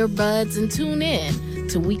your earbuds and tune in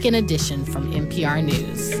to Weekend Edition from NPR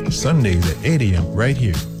News. Sundays at 8 a.m. right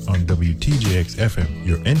here on WTJX FM,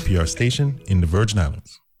 your NPR station in the Virgin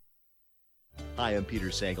Islands. Hi, I'm Peter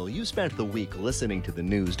Sagal. You spent the week listening to the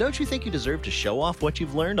news. Don't you think you deserve to show off what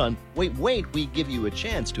you've learned on Wait, we give you a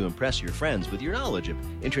chance to impress your friends with your knowledge of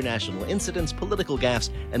international incidents, political gaffes,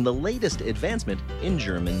 and the latest advancement in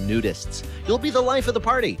German nudists. You'll be the life of the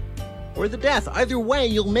party or the death. Either way,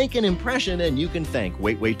 you'll make an impression and you can thank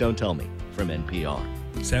Wait, Don't Tell Me from NPR.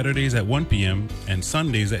 Saturdays at 1 p.m. and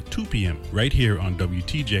Sundays at 2 p.m. right here on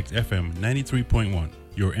WTJX FM 93.1,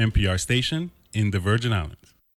 your NPR station in the Virgin Islands.